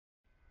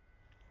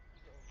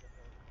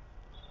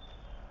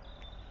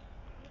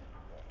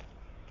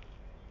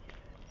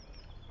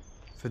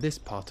For this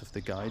part of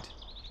the guide,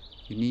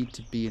 you need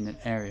to be in an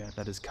area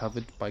that is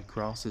covered by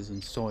grasses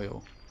and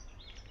soil,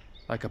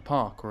 like a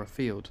park or a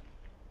field.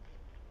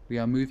 We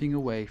are moving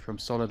away from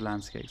solid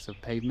landscapes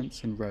of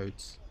pavements and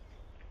roads.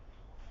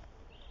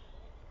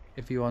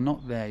 If you are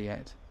not there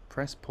yet,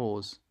 press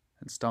pause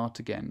and start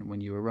again when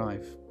you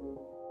arrive.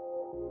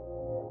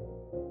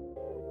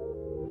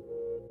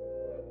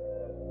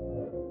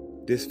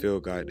 This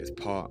field guide is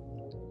part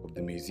of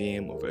the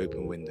Museum of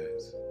Open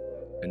Windows,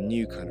 a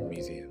new kind of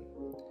museum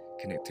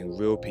connecting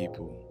real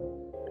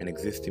people and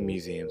existing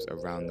museums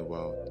around the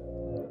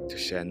world to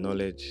share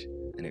knowledge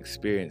and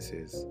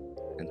experiences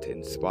and to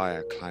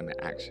inspire climate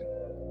action.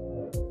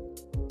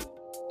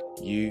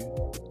 You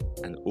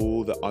and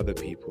all the other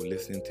people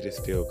listening to this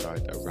field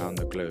guide around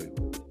the globe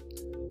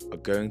are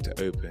going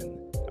to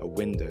open a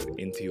window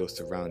into your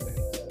surroundings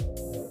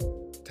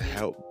to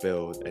help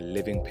build a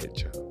living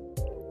picture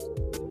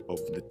of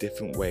the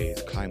different ways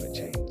climate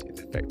change is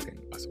affecting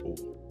us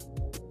all.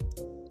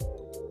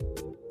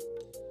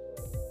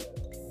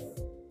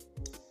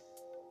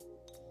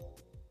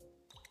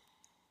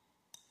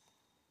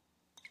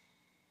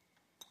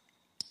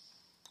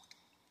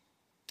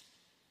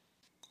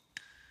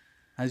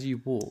 As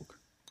you walk,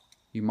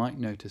 you might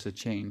notice a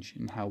change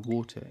in how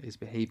water is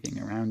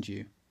behaving around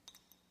you.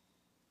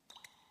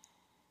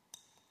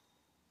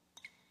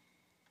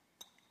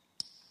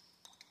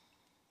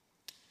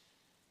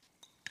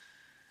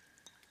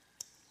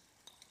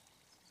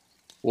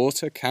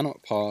 Water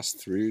cannot pass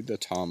through the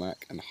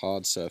tarmac and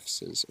hard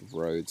surfaces of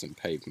roads and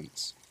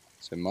pavements,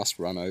 so must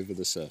run over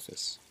the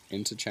surface,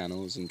 into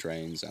channels and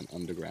drains and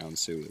underground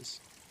sewers.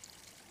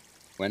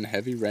 When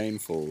heavy rain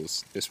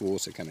falls, this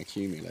water can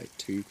accumulate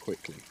too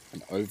quickly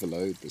and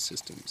overload the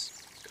systems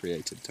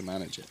created to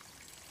manage it,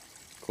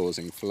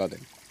 causing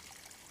flooding.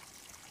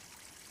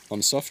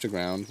 On softer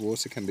ground,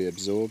 water can be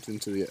absorbed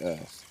into the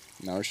earth,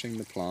 nourishing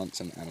the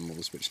plants and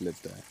animals which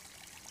live there,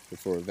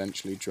 before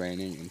eventually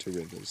draining into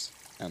rivers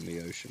and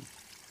the ocean.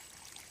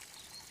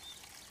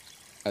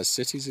 As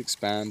cities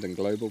expand and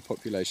global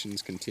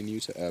populations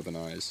continue to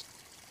urbanize,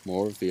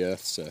 more of the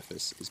Earth's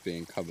surface is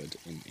being covered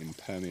in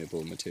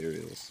impermeable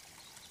materials.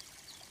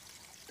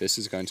 This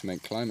is going to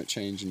make climate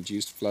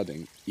change-induced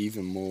flooding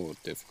even more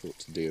difficult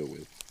to deal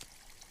with.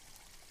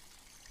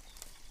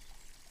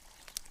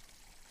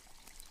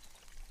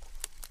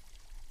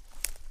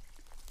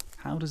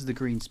 How does the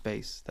green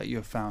space that you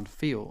have found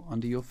feel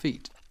under your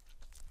feet?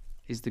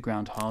 Is the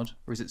ground hard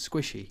or is it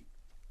squishy?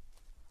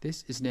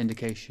 This is an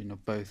indication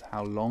of both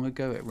how long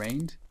ago it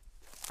rained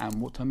and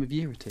what time of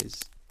year it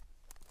is.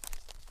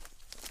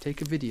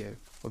 Take a video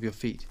of your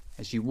feet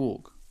as you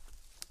walk.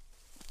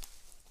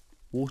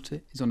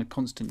 Water is on a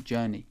constant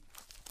journey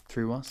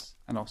through us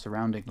and our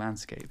surrounding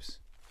landscapes.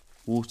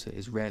 Water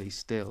is rarely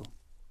still.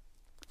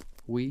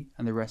 We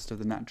and the rest of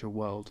the natural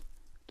world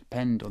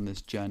depend on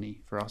this journey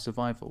for our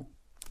survival.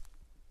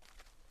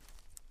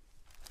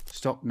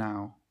 Stop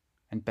now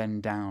and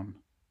bend down.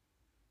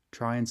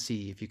 Try and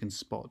see if you can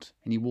spot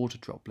any water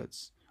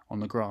droplets on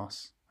the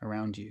grass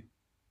around you.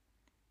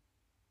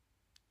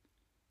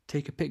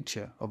 Take a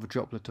picture of a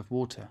droplet of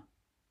water.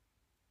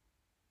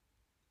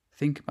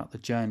 Think about the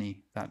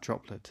journey that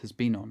droplet has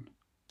been on.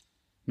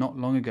 Not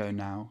long ago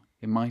now,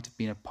 it might have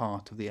been a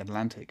part of the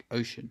Atlantic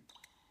Ocean,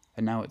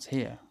 and now it's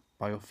here,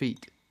 by your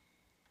feet.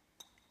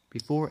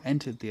 Before it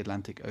entered the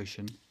Atlantic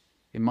Ocean,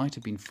 it might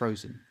have been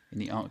frozen in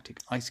the Arctic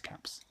ice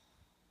caps.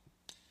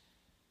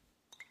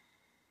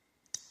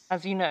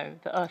 As you know,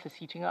 the Earth is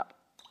heating up.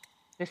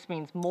 This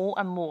means more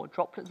and more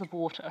droplets of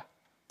water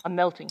are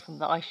melting from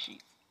the ice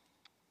sheets,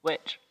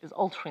 which is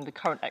altering the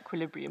current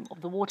equilibrium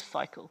of the water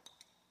cycle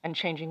and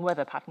changing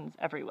weather patterns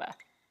everywhere,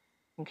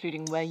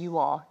 including where you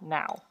are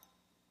now.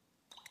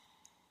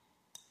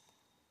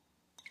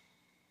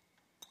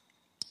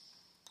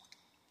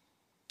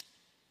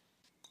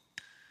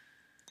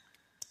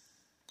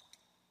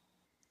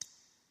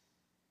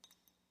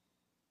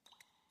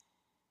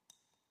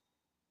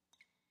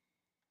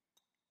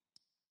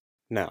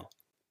 Now,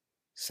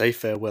 say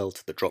farewell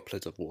to the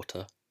droplet of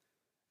water,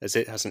 as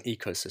it has an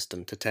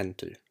ecosystem to tend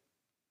to.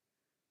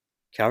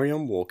 Carry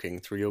on walking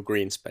through your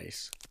green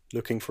space,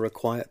 looking for a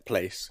quiet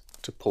place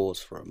to pause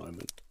for a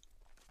moment.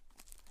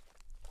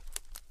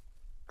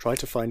 Try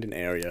to find an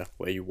area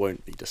where you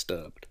won't be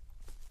disturbed.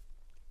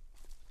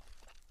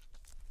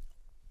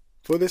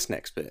 For this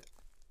next bit,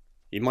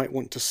 you might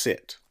want to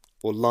sit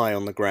or lie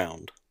on the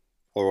ground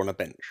or on a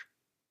bench.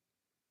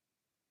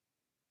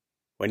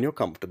 When you're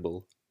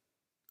comfortable,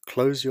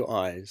 close your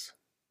eyes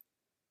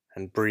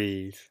and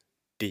breathe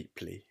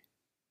deeply.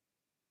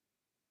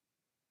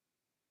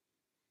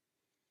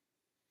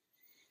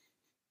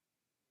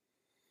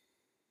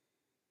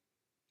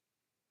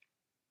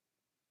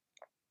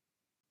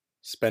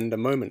 Spend a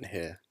moment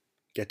here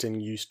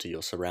getting used to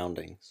your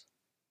surroundings,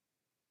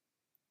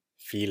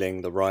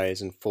 feeling the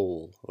rise and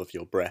fall of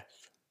your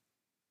breath.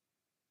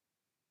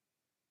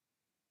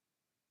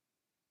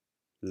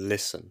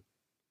 Listen.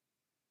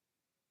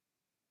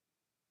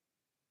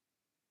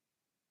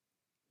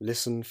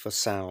 Listen for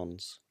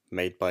sounds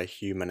made by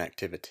human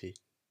activity.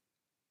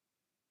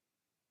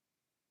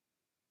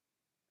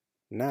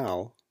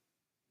 Now,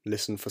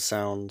 listen for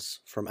sounds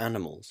from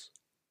animals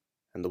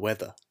and the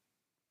weather.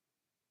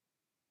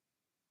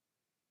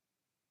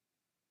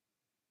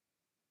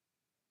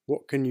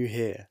 What can you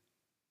hear?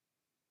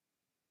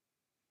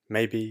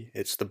 Maybe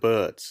it's the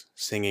birds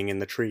singing in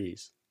the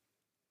trees,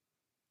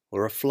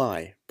 or a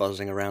fly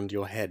buzzing around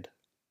your head.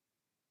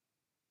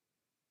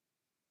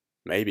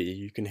 Maybe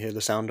you can hear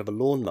the sound of a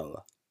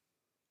lawnmower,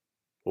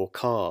 or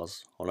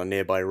cars on a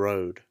nearby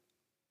road.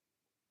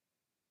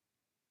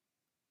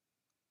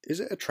 Is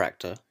it a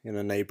tractor in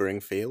a neighbouring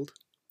field,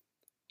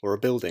 or a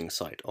building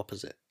site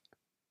opposite?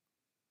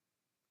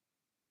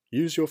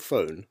 Use your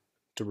phone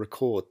to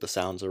record the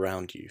sounds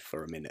around you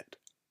for a minute.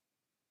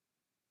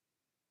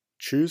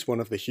 Choose one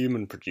of the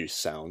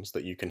human-produced sounds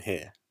that you can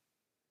hear,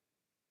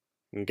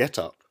 and get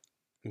up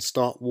and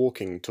start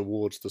walking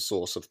towards the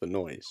source of the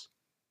noise.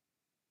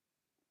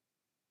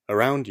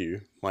 Around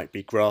you might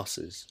be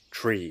grasses,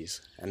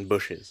 trees, and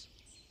bushes,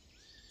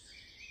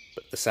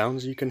 but the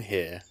sounds you can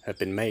hear have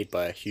been made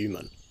by a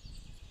human.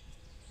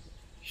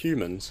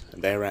 Humans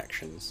and their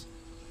actions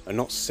are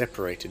not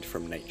separated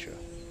from nature,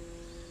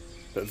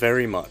 but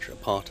very much a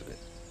part of it.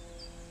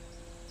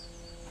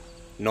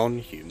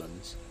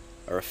 Non-humans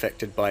are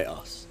affected by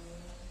us,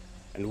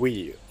 and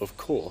we, of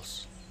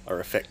course, are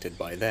affected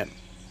by them.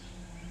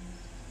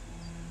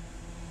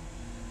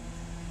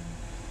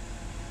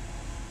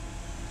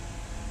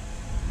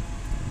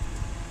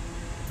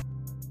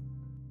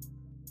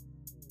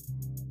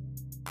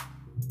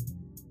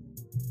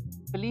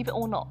 Believe it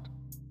or not,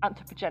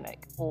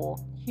 anthropogenic, or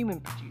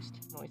human-produced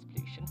noise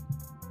pollution,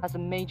 has a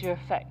major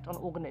effect on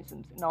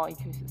organisms in our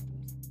ecosystems.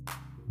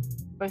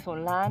 Both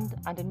on land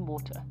and in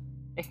water,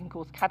 it can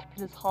cause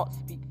caterpillars' hearts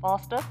to beat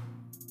faster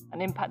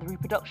and impact the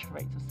reproduction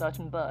rates of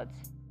certain birds.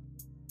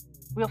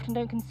 We often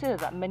don't consider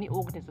that many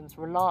organisms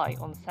rely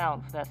on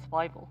sound for their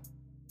survival.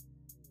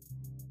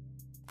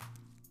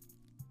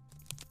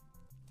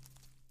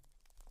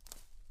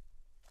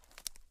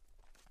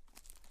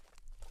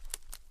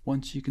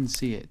 Once you can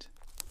see it,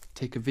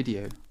 take a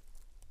video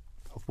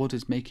of what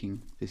is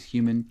making this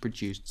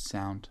human-produced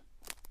sound.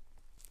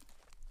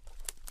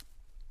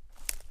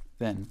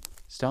 Then,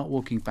 start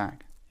walking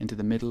back into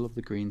the middle of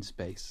the green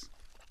space.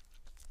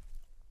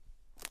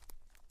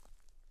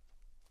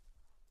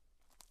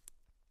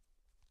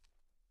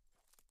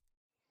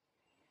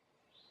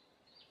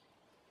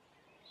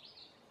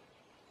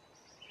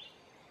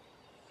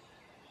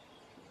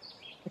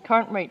 The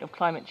current rate of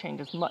climate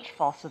change is much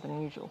faster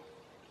than usual.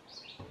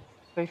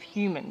 Both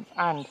humans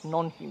and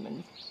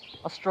non-humans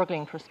are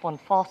struggling to respond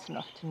fast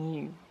enough to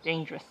new,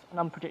 dangerous, and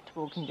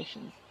unpredictable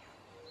conditions.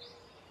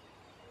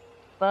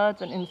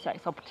 Birds and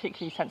insects are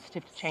particularly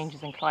sensitive to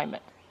changes in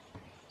climate.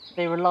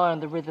 They rely on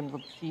the rhythms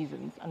of the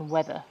seasons and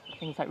weather for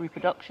things like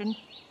reproduction,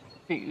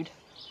 food,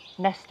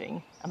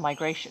 nesting, and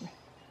migration.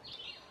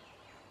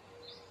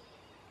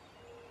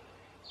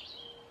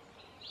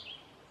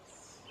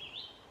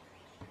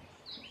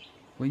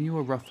 When you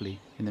are roughly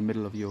in the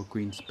middle of your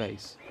green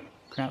space,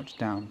 crouch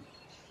down,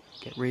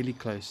 get really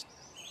close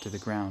to the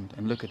ground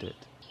and look at it.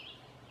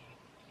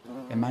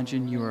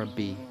 Imagine you are a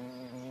bee,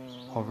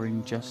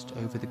 hovering just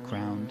over the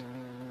ground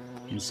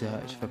in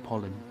search for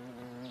pollen.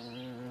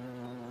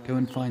 Go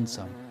and find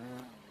some.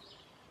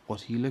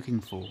 What are you looking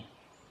for?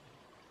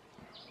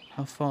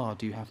 How far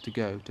do you have to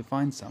go to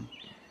find some?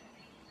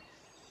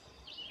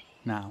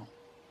 Now,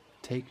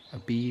 take a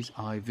bee's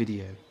eye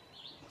video,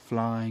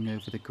 flying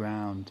over the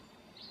ground.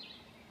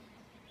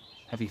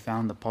 Have you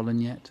found the pollen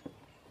yet?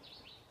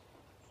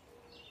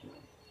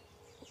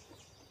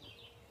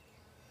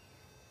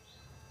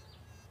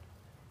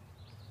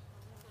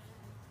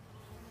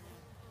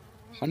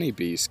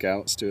 Honeybee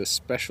scouts do a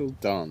special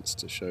dance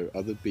to show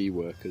other bee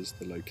workers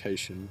the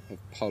location of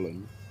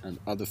pollen and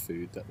other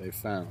food that they've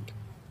found.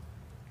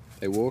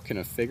 They walk in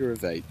a figure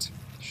of 8,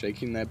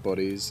 shaking their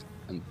bodies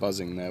and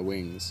buzzing their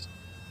wings.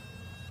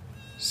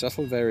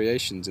 Subtle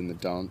variations in the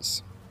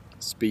dance,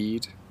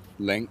 speed,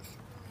 length,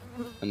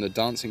 and the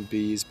dancing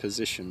bee's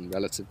position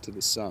relative to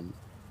the sun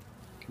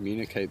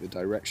communicate the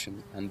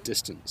direction and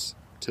distance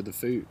to the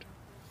food.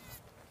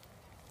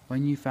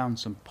 When you found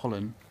some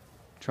pollen,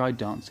 try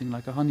dancing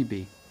like a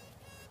honeybee.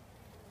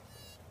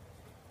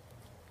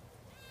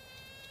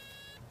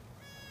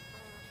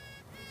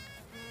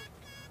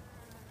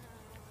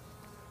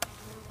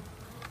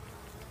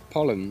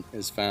 Pollen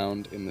is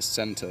found in the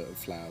center of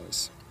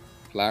flowers.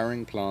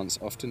 Flowering plants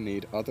often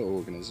need other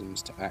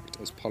organisms to act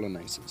as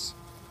pollinators,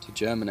 to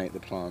germinate the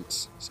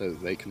plants so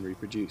that they can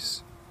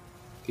reproduce.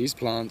 These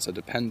plants are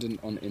dependent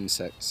on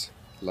insects,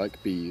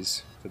 like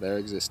bees, for their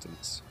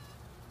existence,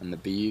 and the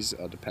bees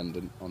are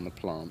dependent on the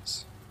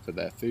plants for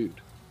their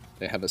food.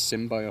 They have a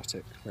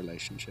symbiotic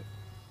relationship.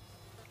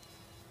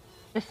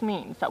 This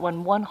means that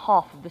when one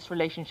half of this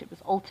relationship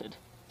is altered,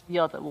 the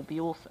other will be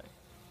also.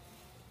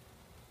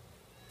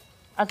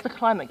 As the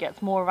climate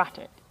gets more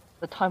erratic,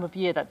 the time of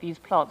year that these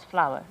plants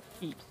flower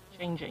keeps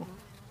changing.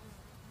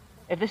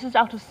 If this is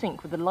out of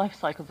sync with the life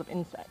cycles of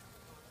insects,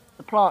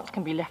 the plants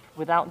can be left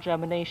without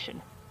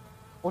germination,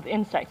 or the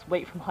insects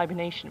wait from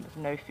hibernation with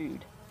no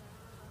food.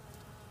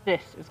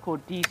 This is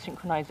called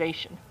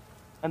desynchronisation,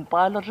 when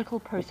biological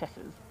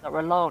processes that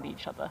rely on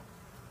each other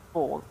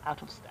fall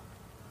out of step.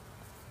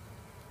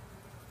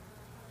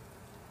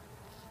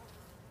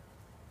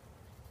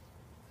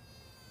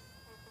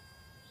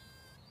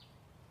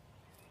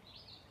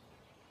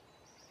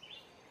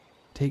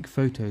 Take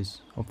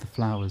photos of the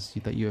flowers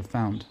that you have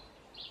found.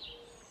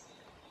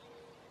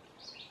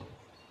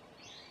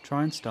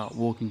 Try and start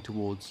walking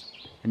towards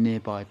a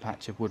nearby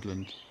patch of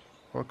woodland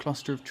or a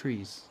cluster of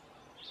trees.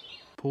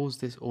 Pause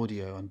this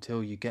audio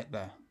until you get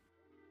there.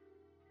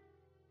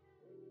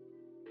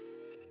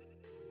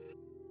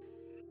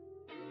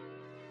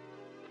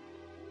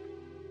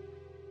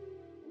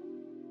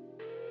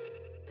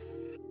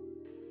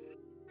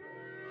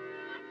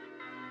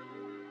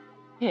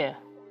 Here,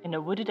 in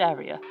a wooded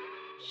area,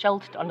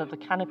 sheltered under the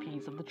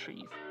canopies of the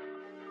trees,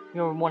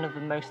 you're in one of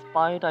the most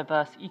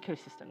biodiverse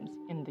ecosystems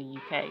in the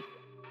UK.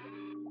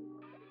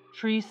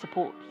 Trees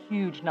support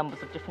huge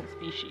numbers of different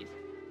species,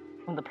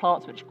 from the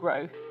plants which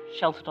grow,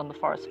 sheltered on the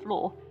forest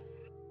floor,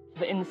 to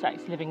the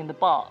insects living in the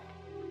bark,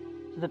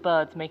 to the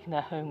birds making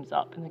their homes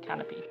up in the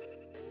canopy.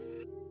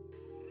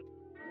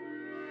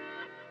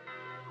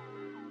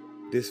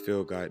 This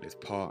field guide is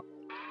part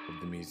of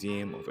the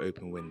Museum of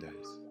Open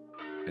Windows,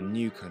 a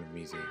new kind of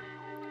museum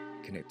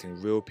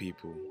connecting real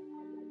people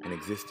and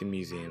existing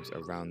museums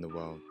around the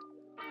world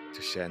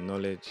to share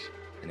knowledge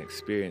and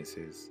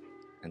experiences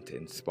and to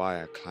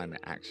inspire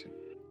climate action.